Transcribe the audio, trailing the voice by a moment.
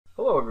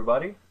Hello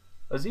everybody,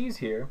 Aziz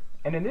here,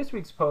 and in this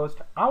week's post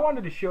I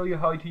wanted to show you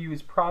how to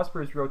use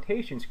Prosper's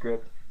rotation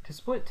script to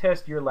split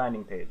test your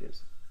landing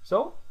pages.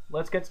 So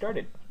let's get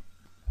started.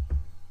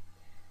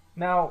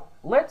 Now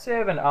let's say I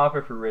have an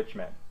offer for rich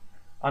men.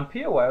 On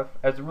POF,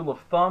 as a rule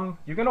of thumb,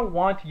 you're going to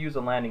want to use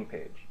a landing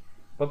page.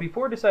 But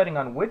before deciding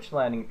on which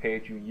landing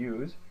page you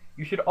use,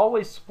 you should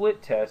always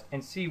split test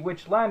and see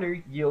which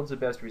lander yields the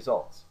best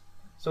results.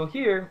 So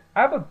here,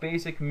 I have a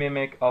basic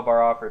mimic of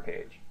our offer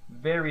page.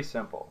 Very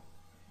simple.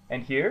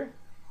 And here,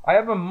 I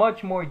have a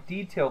much more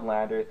detailed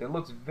lander that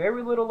looks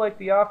very little like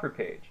the offer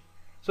page.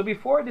 So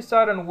before I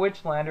decide on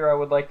which lander I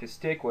would like to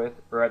stick with,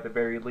 or at the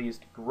very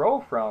least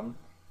grow from,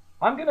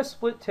 I'm going to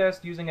split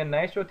test using a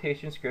nice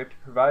rotation script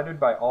provided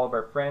by all of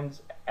our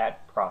friends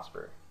at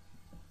Prosper.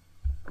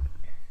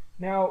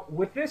 Now,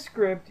 with this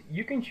script,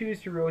 you can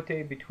choose to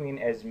rotate between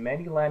as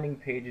many landing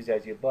pages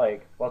as you'd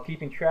like, while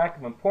keeping track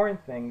of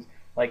important things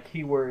like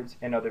keywords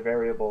and other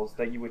variables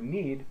that you would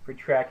need for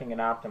tracking and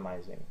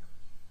optimizing.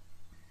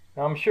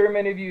 Now, I'm sure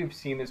many of you have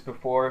seen this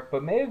before,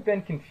 but may have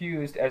been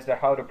confused as to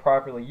how to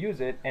properly use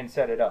it and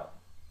set it up.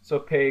 So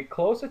pay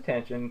close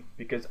attention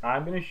because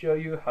I'm going to show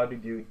you how to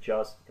do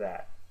just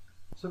that.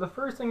 So the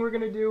first thing we're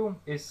going to do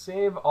is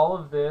save all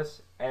of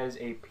this as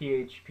a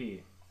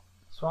PHP.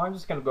 So I'm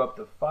just going to go up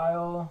to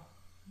File,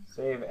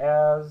 Save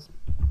As,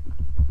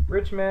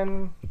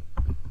 Richmond,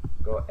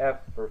 go F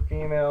for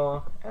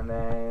female, and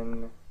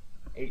then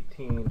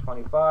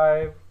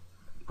 1825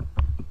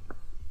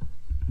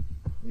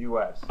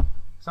 US.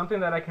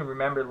 Something that I can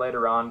remember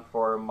later on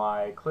for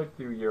my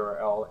click-through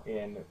URL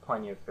in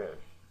Plenty of Fish.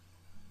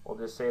 We'll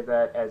just save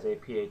that as a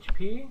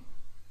PHP,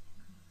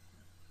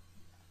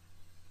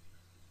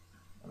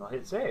 and I'll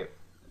hit save.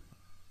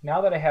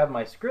 Now that I have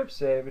my script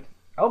saved,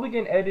 I'll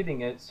begin editing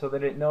it so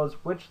that it knows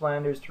which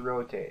landers to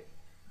rotate.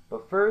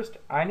 But first,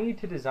 I need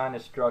to design a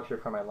structure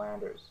for my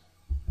landers.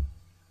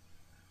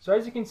 So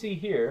as you can see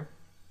here,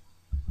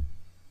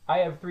 I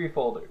have three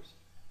folders.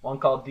 One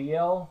called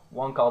DL,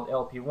 one called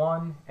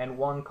LP1, and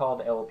one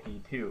called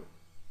LP2.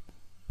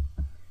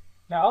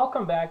 Now I'll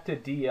come back to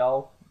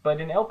DL, but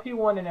in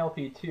LP1 and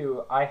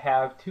LP2 I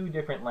have two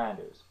different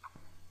landers.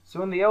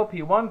 So in the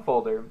LP1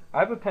 folder,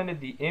 I've appended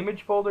the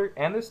image folder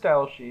and the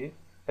style sheet,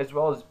 as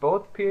well as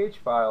both PH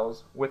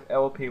files with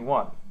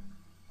LP1.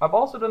 I've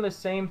also done the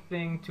same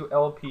thing to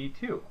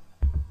LP2.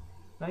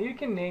 Now you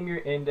can name your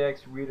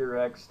index,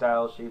 redirect,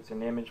 style sheets,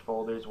 and image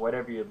folders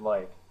whatever you'd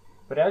like.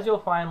 But as you'll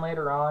find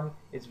later on,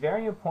 it's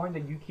very important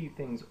that you keep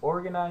things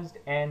organized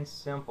and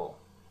simple.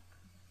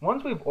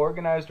 Once we've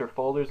organized our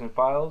folders and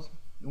files,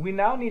 we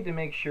now need to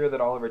make sure that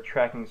all of our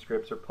tracking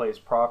scripts are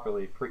placed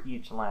properly for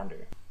each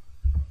lander.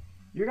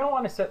 You're going to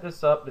want to set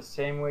this up the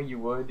same way you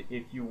would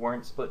if you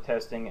weren't split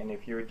testing and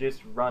if you're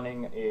just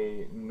running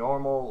a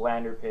normal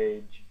lander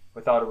page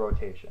without a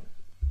rotation.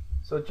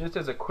 So just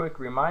as a quick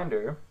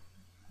reminder,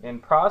 in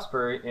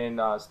Prosper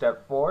in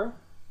step 4,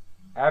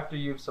 after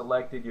you've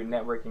selected your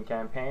networking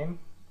campaign,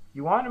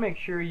 you want to make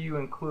sure you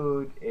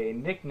include a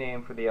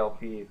nickname for the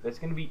LP that's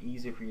going to be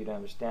easy for you to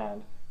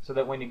understand, so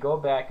that when you go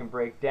back and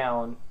break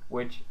down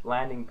which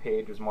landing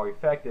page was more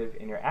effective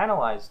in your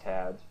Analyze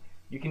tabs,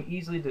 you can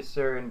easily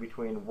discern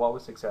between what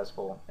was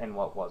successful and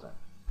what wasn't.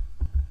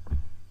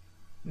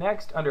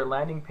 Next, under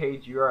landing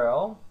page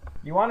URL,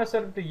 you want to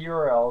set up the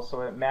URL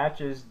so it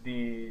matches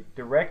the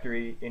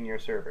directory in your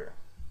server.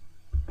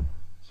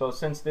 So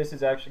since this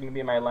is actually going to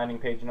be my landing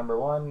page number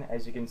 1,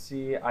 as you can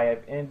see I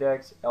have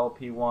index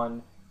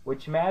LP1,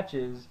 which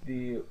matches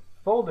the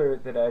folder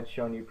that I had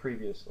shown you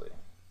previously.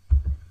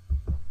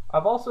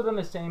 I've also done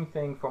the same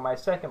thing for my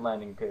second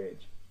landing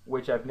page,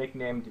 which I've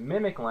nicknamed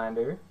Mimic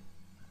Lander,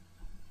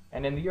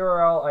 and in the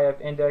URL I have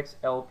index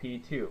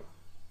LP2,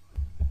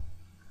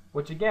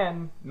 which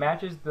again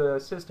matches the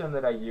system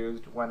that I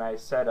used when I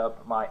set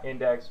up my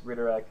index,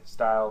 redirect,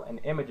 style,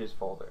 and images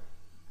folder.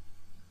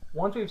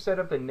 Once we've set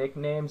up the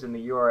nicknames and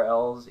the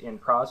URLs in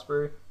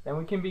Prosper, then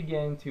we can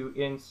begin to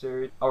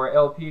insert our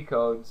LP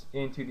codes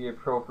into the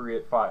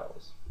appropriate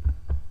files.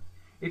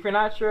 If you're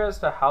not sure as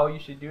to how you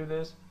should do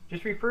this,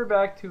 just refer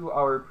back to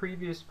our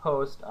previous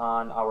post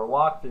on our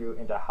walkthrough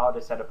into how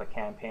to set up a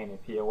campaign in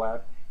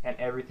POF, and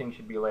everything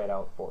should be laid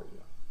out for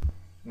you.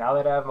 Now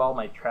that I have all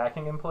my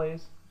tracking in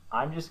place,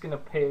 I'm just going to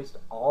paste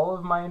all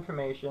of my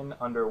information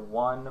under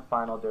one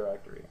final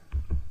directory.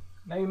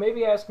 Now you may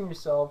be asking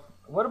yourself,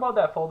 what about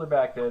that folder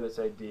back there that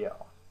said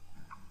DL?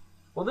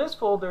 Well, this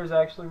folder is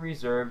actually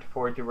reserved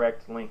for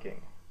direct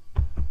linking.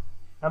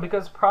 Now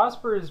because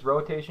Prosper's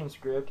rotation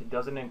script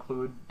doesn't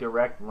include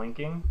direct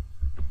linking,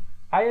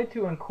 I had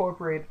to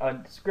incorporate a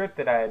script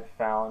that I had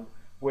found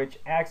which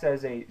acts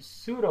as a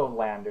pseudo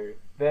lander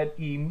that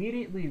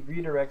immediately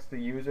redirects the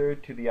user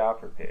to the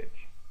offer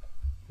page.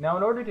 Now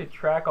in order to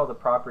track all the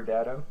proper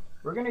data,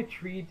 we're going to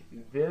treat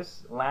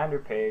this lander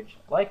page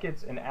like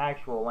it's an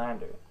actual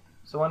lander.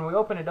 So when we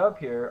open it up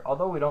here,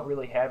 although we don't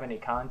really have any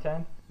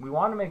content, we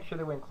want to make sure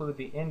that we include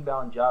the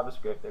inbound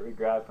JavaScript that we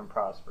grabbed from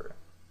Prosper.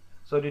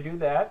 So to do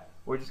that,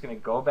 we're just going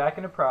to go back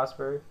into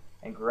Prosper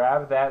and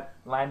grab that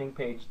landing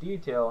page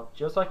detail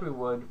just like we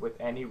would with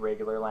any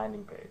regular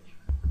landing page.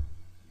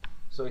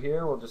 So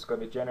here we'll just go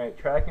to generate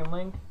tracking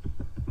link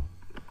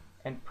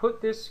and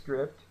put this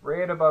script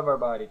right above our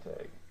body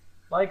tag.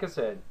 Like I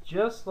said,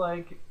 just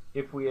like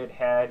if we had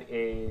had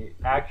a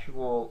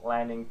actual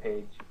landing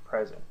page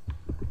present.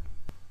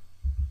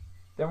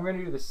 Then we're going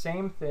to do the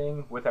same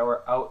thing with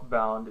our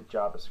outbound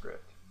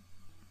JavaScript.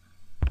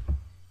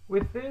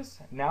 With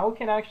this, now we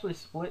can actually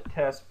split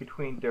test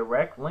between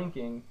direct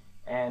linking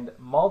and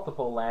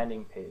multiple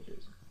landing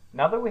pages.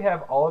 Now that we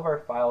have all of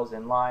our files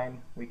in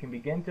line, we can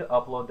begin to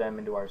upload them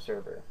into our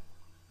server.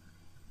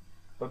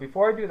 But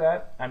before I do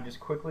that, I'm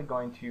just quickly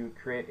going to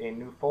create a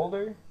new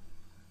folder,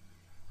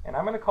 and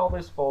I'm going to call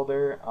this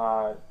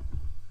folder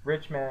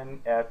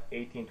Richmond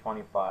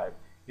F1825,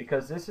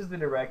 because this is the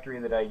directory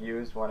that I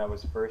used when I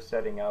was first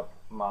setting up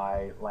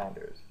my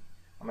landers.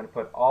 I'm going to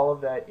put all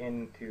of that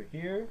into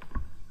here,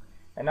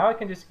 and now I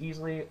can just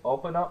easily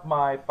open up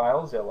my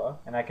FileZilla,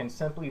 and I can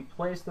simply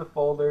place the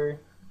folder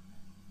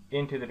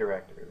into the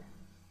directory.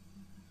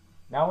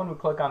 Now when we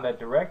click on that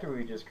directory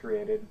we just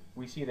created,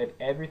 we see that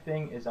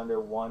everything is under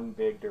one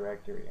big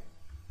directory.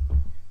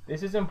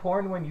 This is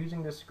important when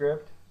using the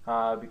script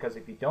because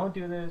if you don't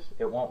do this,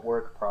 it won't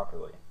work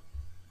properly.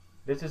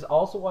 This is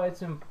also why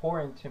it's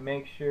important to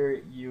make sure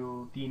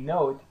you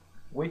denote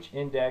which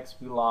index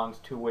belongs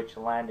to which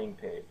landing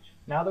page.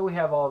 Now that we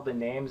have all of the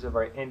names of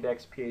our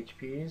index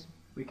PHPs,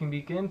 we can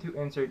begin to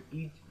insert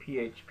each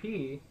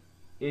PHP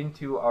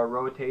into our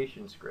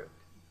rotation script.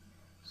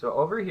 So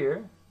over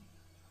here,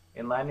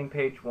 in landing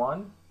page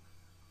 1,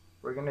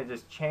 we're going to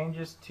just change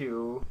this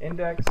to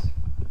index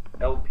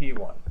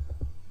LP1.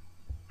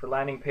 For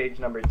landing page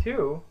number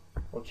 2,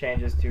 we'll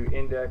change this to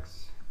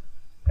index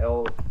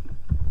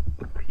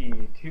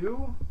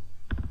LP2.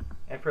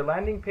 And for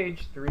landing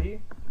page 3,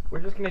 we're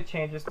just going to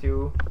change this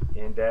to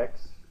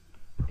index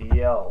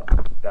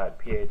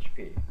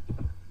DL.php.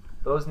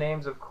 Those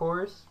names, of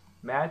course,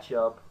 match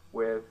up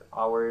with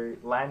our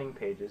landing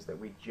pages that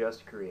we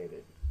just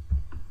created.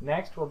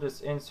 Next, we'll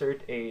just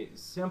insert a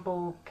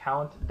simple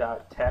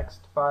count.txt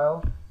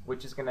file,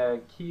 which is going to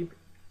keep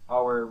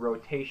our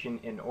rotation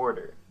in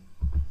order.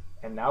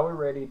 And now we're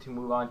ready to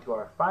move on to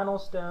our final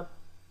step,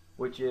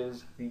 which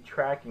is the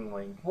tracking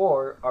link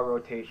for our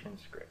rotation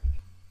script.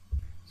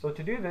 So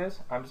to do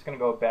this, I'm just going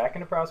to go back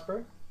into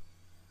Prosper,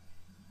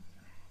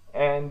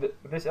 and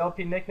this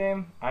LP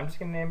nickname, I'm just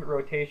going to name it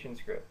rotation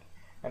script.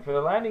 And for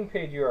the landing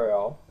page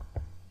URL,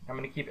 I'm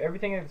going to keep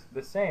everything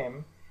the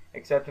same,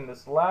 except in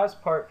this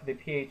last part for the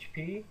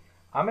PHP,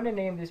 I'm going to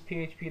name this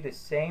PHP the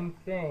same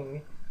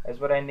thing as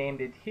what I named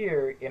it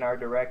here in our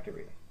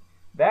directory.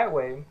 That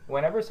way,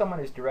 whenever someone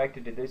is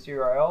directed to this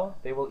URL,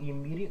 they will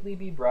immediately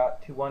be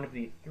brought to one of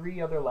the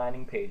 3 other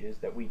landing pages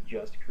that we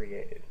just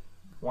created.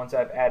 Once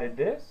I've added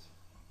this,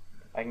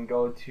 I can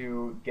go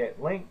to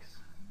Get Links,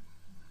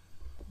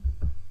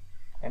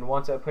 and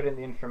once I put in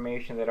the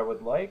information that I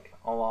would like,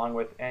 along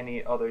with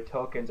any other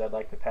tokens I'd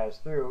like to pass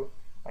through,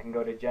 I can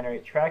go to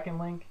Generate Tracking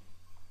Link,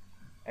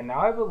 and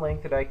now I have a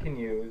link that I can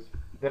use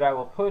that I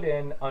will put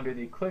in under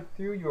the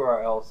click-through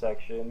URL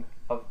section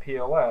of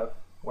POF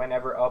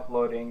whenever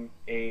uploading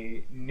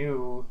a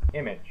new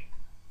image.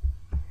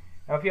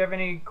 Now if you have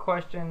any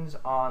questions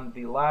on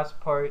the last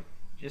part,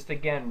 just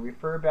again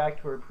refer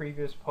back to our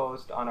previous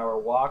post on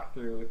our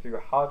walkthrough through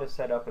how to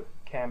set up a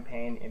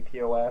campaign in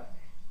POF,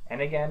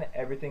 and again,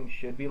 everything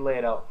should be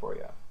laid out for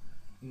you.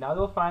 Now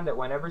you'll find that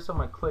whenever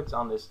someone clicks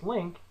on this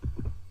link,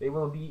 they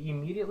will be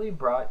immediately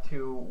brought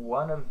to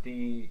one of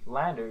the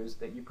landers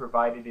that you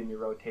provided in your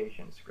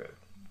rotation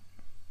script.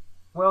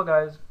 Well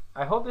guys,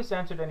 I hope this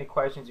answered any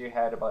questions you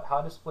had about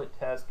how to split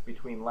test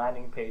between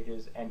landing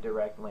pages and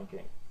direct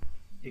linking.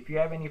 If you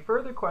have any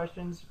further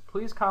questions,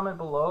 please comment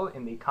below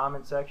in the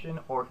comment section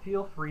or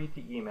feel free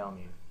to email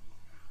me.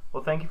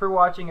 Well, thank you for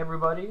watching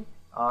everybody,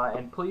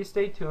 and please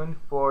stay tuned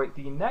for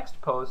the next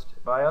post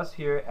by us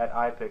here at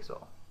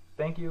iPixel.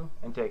 Thank you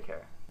and take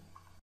care.